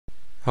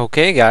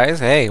Okay guys,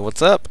 hey,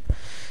 what's up?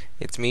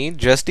 It's me,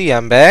 Justy,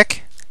 I'm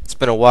back. It's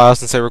been a while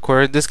since I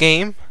recorded this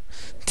game.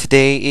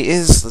 Today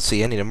is, let's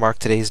see, I need to mark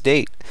today's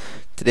date.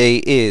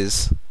 Today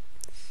is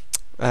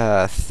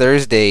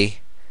Thursday,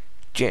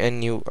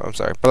 January,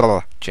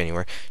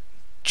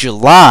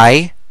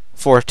 July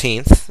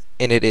 14th,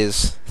 and it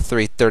is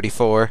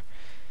 3:34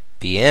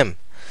 p.m.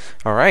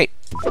 Alright,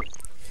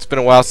 it's been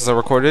a while since I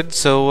recorded,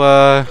 so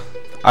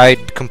I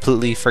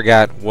completely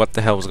forgot what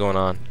the hell was going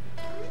on.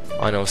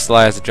 I know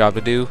Sly has a job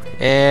to do,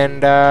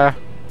 and let's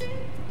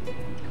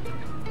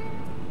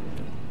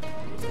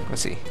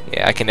see.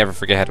 Yeah, I can never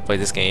forget how to play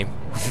this game.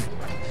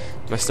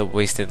 Must have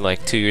wasted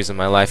like 2 years of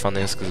my life on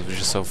this because it was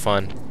just so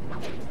fun,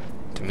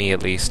 to me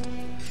at least.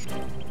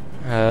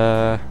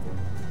 That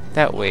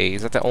way,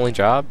 is that the only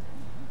job?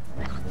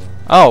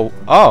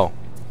 Oh,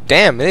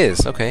 damn, it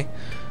is. Okay.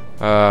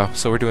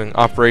 So we're doing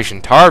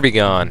Operation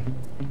Tarbigon.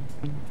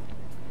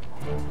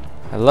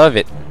 I love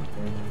it.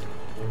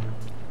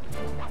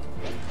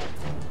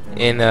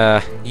 And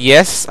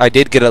yes, I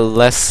did get a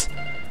less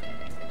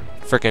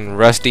frickin'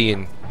 rusty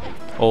and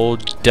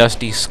old,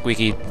 dusty,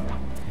 squeaky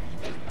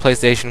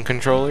PlayStation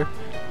controller.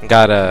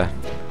 Got a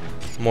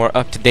more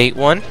up-to-date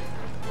one,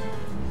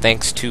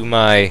 thanks to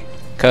my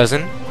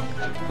cousin,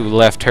 who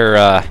left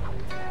her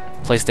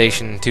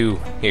PlayStation 2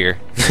 here.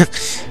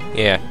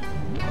 Yeah.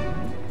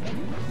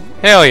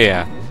 Hell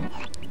yeah.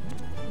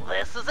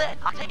 This is it.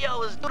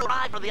 Octavio is due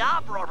for the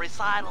opera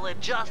recital in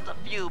just a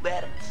few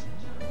minutes.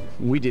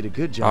 We did a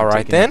good job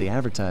Alright taking out then. the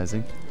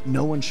advertising.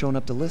 No one's shown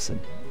up to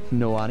listen.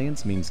 No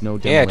audience means no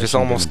Yeah, it just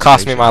demolition almost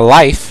cost me my demonstration.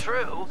 life.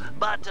 True,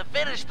 but to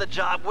finish the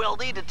job, we'll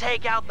need to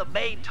take out the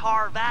main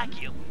tar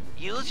vacuum.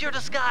 Use your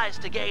disguise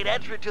to gain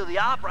entry to the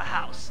opera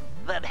house.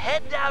 Then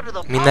head down to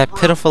the mean, that pump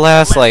room pitiful and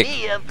ass, let like-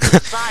 me in through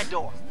the side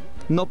door.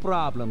 No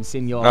problem,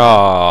 senor.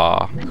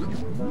 Aww.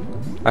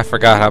 I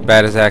forgot how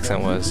bad his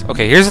accent was.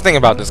 Okay, here's the thing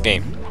about this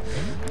game.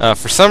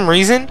 For some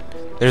reason,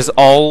 there's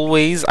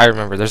always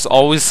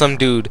some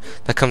dude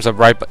that comes up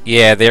right,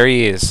 yeah, there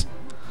he is.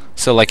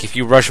 So like, if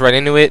you rush right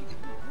into it,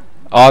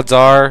 odds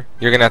are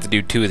you're gonna have to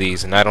do 2 of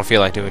these, and I don't feel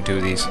like doing 2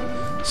 of these.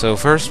 So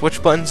first,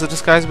 which button's the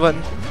disguise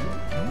button?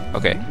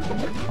 Okay,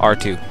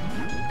 R2.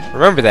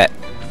 Remember that.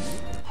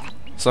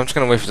 So I'm just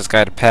gonna wait for this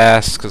guy to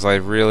pass, because I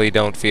really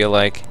don't feel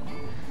like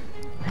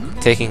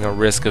taking a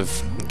risk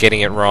of getting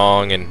it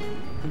wrong, and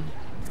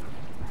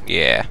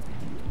yeah.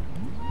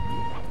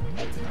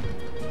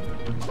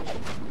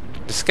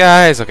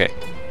 Disguise, okay.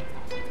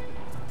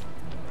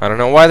 I don't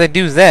know why they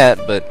do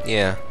that, but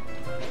yeah.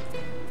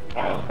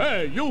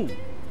 Hey, you!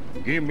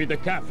 Give me the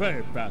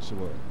cafe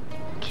password.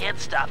 Kid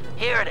stuff.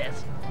 Here it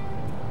is.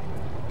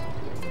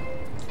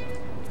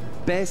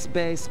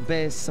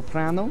 Bass,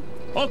 soprano.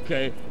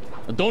 Okay.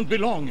 Don't be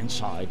long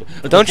inside.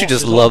 Don't you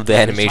just love the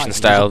animation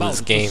style of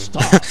this game?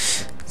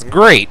 It's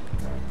great.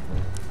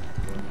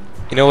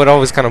 You know what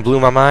always kind of blew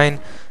my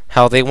mind?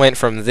 How they went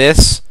from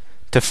this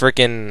to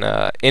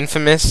frickin'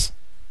 Infamous.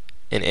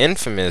 And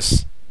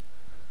Infamous,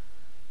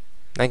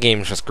 that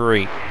game's just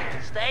great.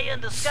 Stay in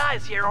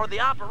disguise here or the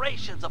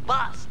operation's a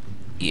bust.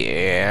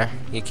 Yeah,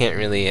 you can't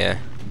really,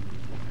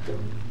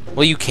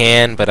 well, you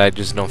can, but I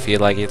just don't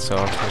feel like it, so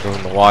I'm just gonna go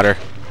in the water,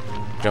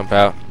 jump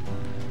out.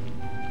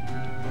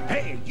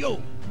 Hey,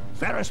 you!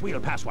 Ferris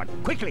wheel password,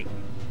 quickly!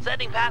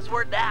 Sending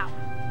password now.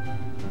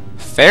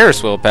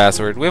 Ferris wheel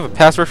password? We have a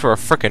password for a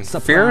frickin'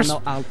 Ferris?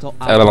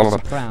 Soprano.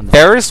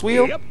 Ferris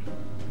wheel? Yep.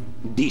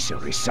 This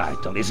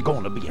recital is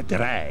gonna be a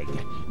drag.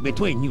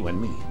 Between you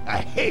and me, I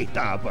hate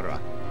opera.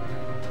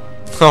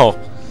 Oh,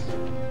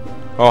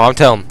 I'm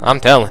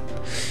telling.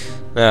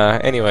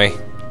 Anyway.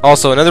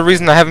 Also, another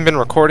reason I haven't been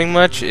recording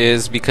much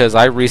is because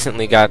I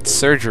recently got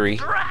surgery.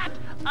 Drat!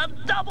 A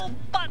double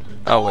button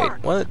Oh, wait, door.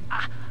 what?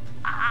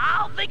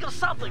 I'll think of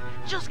something.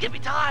 Just give me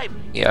time.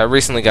 Yeah, I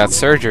recently got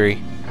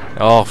surgery.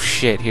 Oh,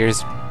 shit,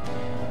 here's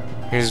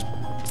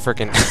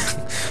frickin'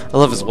 I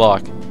love his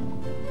walk.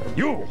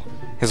 You!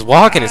 His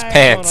walk and his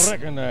pants. I don't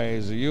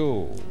recognize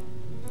you.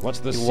 What's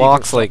the He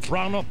walks like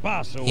soprano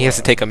password? he has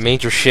to take a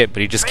major shit,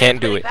 but he just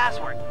can't do it.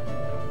 Password.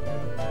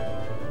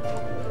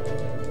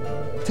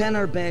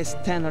 Tenor, bass,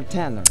 tenor.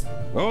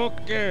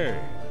 Okay.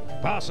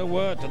 Pass a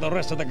word to the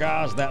rest of the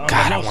guys that God,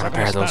 I under no wanna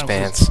wear those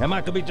circumstances pants. am I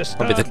to be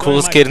disturbed I'll be the by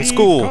coolest my kid in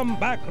school.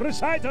 comeback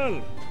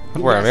recital.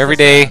 I'd wear them every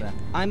day.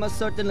 I must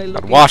certainly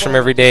look wash 'em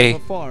every day.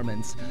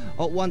 Performance.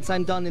 Once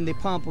I'm done in the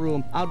pump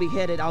room, I'll be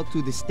headed out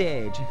to the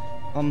stage.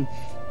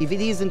 If it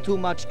isn't too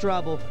much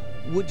trouble,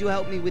 would you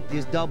help me with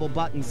this double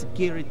button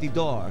security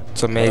door?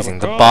 It's amazing.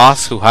 The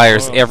boss who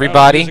hires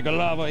everybody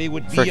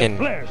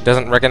frickin'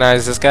 doesn't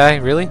recognize this guy,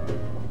 really?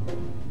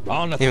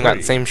 On He even got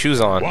the same shoes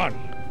on. 1,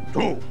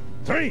 2,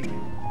 3.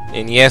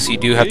 And yes, you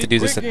do have to do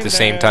this at the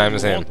same time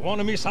as him. Won't want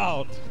to miss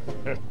out.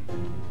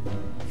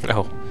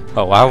 No.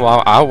 Oh,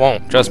 I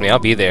won't. Trust me, I'll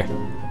be there.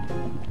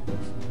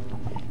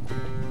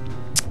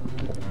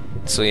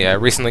 So yeah, I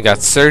recently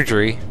got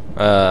surgery,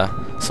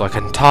 so I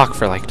couldn't talk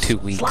for like 2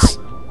 weeks.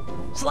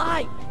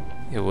 Slide.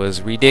 It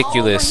was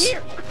ridiculous. Over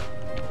here.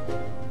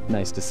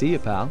 Nice to see you,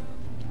 pal.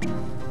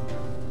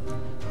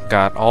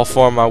 got all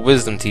 4 of my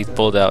wisdom teeth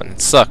pulled out and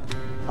it sucked.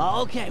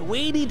 Okay,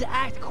 we need to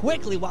act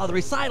quickly while the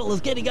recital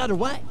is getting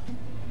underway.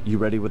 You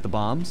ready with the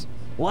bombs?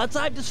 Once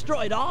I've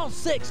destroyed all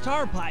 6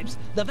 tar pipes,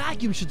 the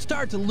vacuum should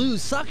start to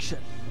lose suction.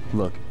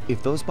 Look,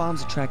 if those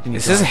bombs attract any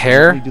Is his guards,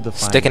 hair we do the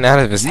firing. sticking out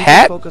of his You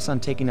hat? Focus on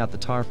taking out the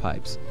tar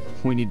pipes.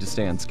 We need to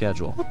stay on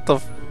schedule. What the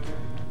f—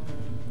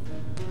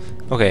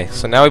 Okay,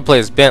 so now we play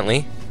as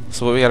Bentley.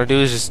 So what we gotta do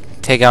is just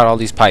take out all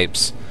these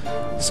pipes.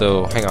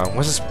 So, hang on,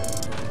 what's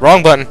this?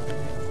 Wrong button!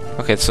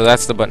 Okay, so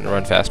that's the button to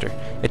run faster.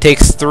 It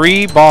takes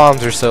 3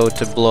 bombs or so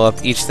to blow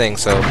up each thing,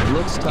 so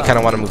Looks you tough.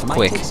 kinda wanna move Might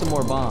quick. take some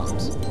more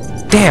bombs.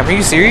 Damn, are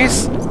you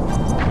serious?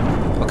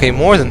 Okay,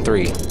 more than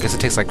 3. Guess it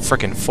takes like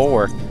frickin'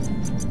 4.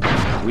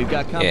 We've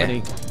got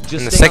company. Just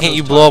And the stay on second those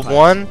you tar blow up pipes.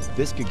 one,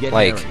 This could get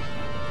like, hairy.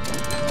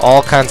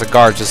 all kinds of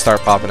guards just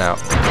start popping out.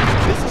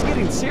 This is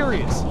getting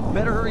serious.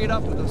 Better hurry it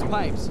up with those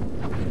pipes.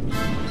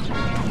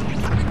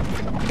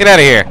 Get out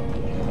of here!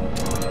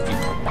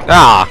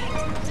 Ah!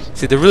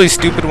 See, the really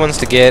stupid ones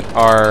to get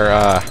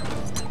are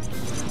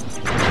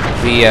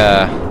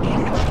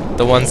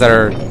the ones that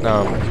are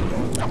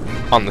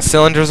on the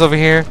cylinders over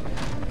here,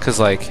 cause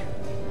like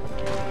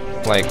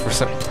for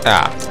some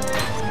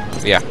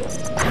yeah.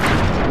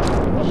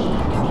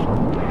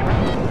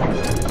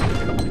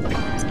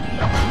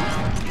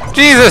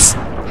 Jesus!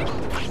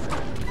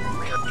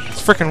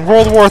 It's freaking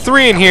World War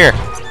III in here.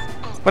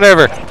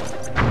 Whatever.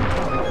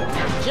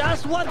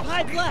 Just 1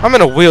 pipe left. I'm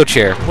in a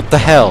wheelchair. What the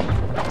hell?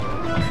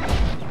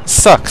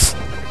 Sucks.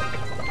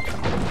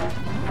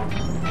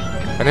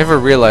 I never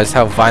realized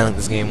how violent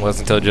this game was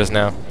until just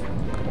now.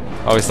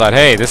 I always thought,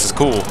 hey, this is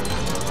cool.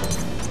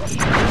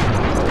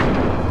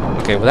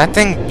 Okay, will that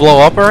thing blow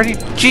up already?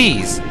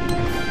 Jeez.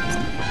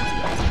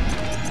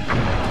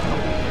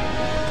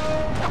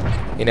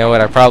 You know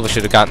what? I probably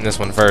should have gotten this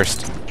one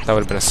first. That would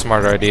have been a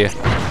smarter idea.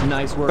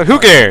 Nice work. But who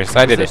cares?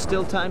 I Is did there it.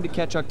 still time to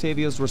catch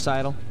Octavio's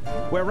recital?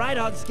 We're right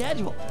on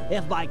schedule.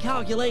 If my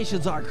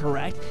calculations are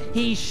correct,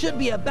 he should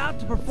be about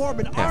to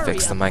perform an Yeah, aria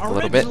fix the mic a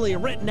little bit. originally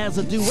written as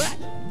a duet.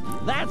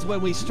 That's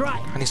when we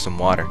strike. I need some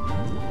water.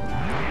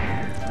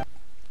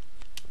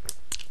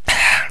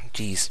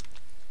 Jeez.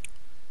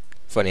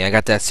 Funny, I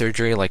got that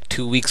surgery like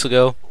 2 weeks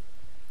ago.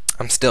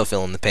 I'm still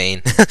feeling the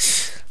pain.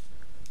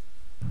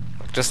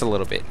 Just a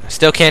little bit. I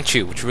still can't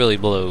chew, which really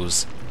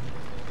blows.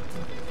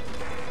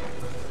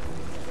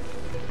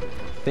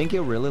 Think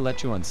he'll really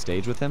let you on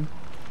stage with him?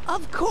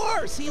 Of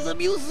course, he's a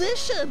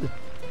musician.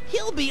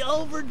 He'll be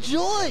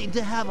overjoyed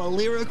to have a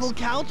lyrical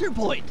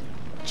counterpoint.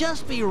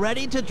 Just be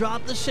ready to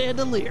drop the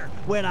chandelier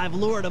when I've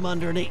lured him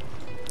underneath.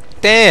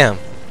 Damn!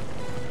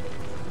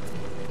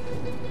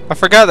 I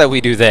forgot that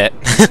we do that.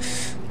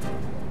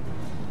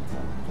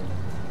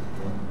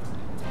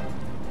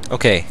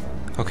 Okay.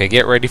 Okay,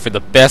 get ready for the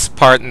best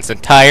part in this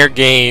entire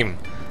game.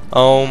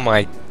 Oh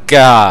my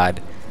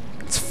god.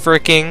 It's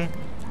freaking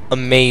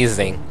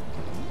amazing.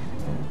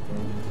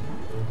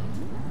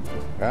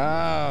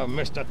 Ah,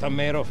 Mr.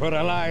 Tomato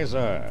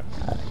Fertilizer.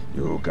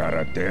 You got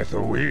a death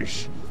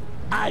wish.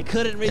 I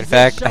couldn't resist In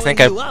fact, I showing think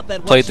you I up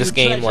at played what this you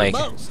game treasure like,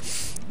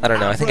 most. I don't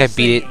know, I think I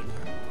beat it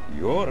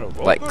You're a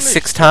like vocalist.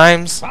 6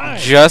 times Fine.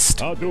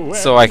 just I'll do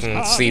so I it. can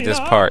I'll see eat this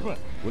up. part.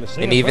 Wanna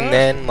sing And it even first?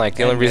 then, like,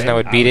 the only And reason I then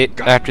would beat it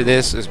got after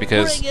this is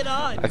because Bring it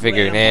on, I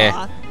figured,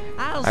 Grandpa.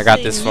 I'll I got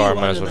sing this far,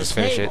 you might as under well the just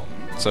finish it.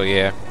 table. So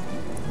yeah.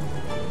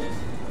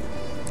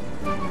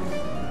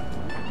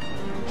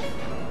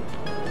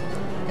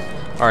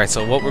 Alright,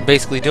 so what we're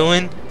basically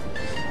doing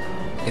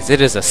is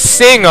it is a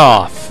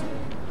sing-off!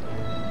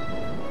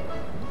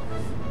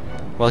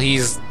 Well,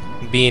 he's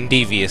being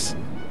devious.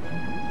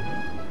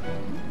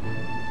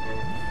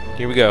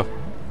 Here we go.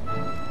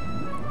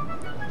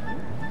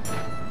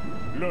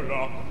 La,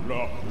 la,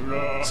 la,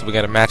 la. So we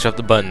gotta match up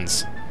the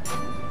buttons.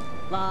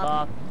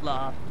 La,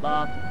 la,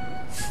 la.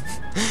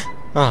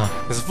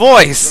 Ah, his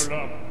voice!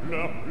 La,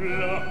 la,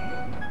 la.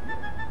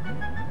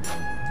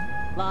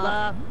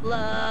 La,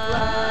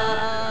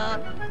 la.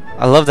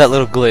 I love that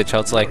little glitch, how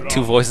it's like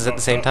 2 voices at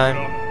the same time.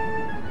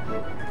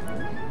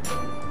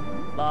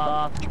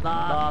 La,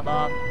 la,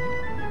 la.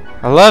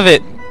 I love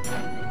it!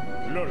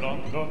 La, la,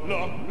 la,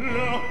 la,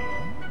 la.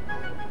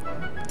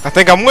 I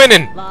think I'm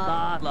winning!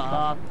 La,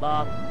 la,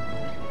 la.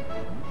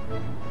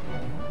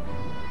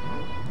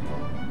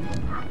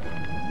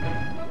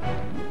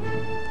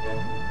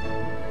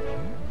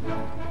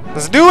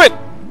 Let's do it!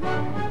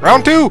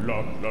 Round 2! La,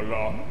 la,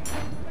 la.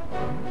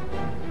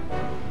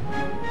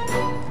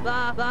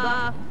 La,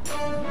 la.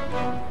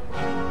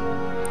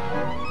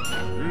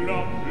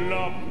 La,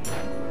 la.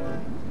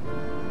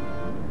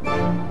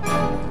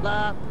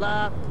 La,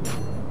 la.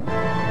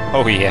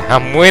 Oh yeah,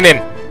 I'm winning!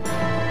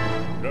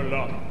 La,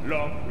 la,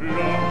 la, la.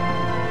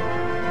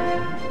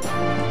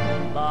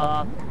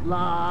 La,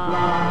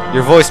 la.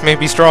 Your voice may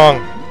be strong,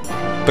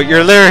 but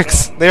your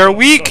lyrics, they are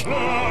weak!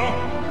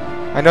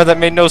 I know that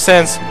made no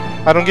sense.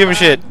 I don't give a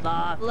shit.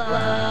 La,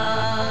 la.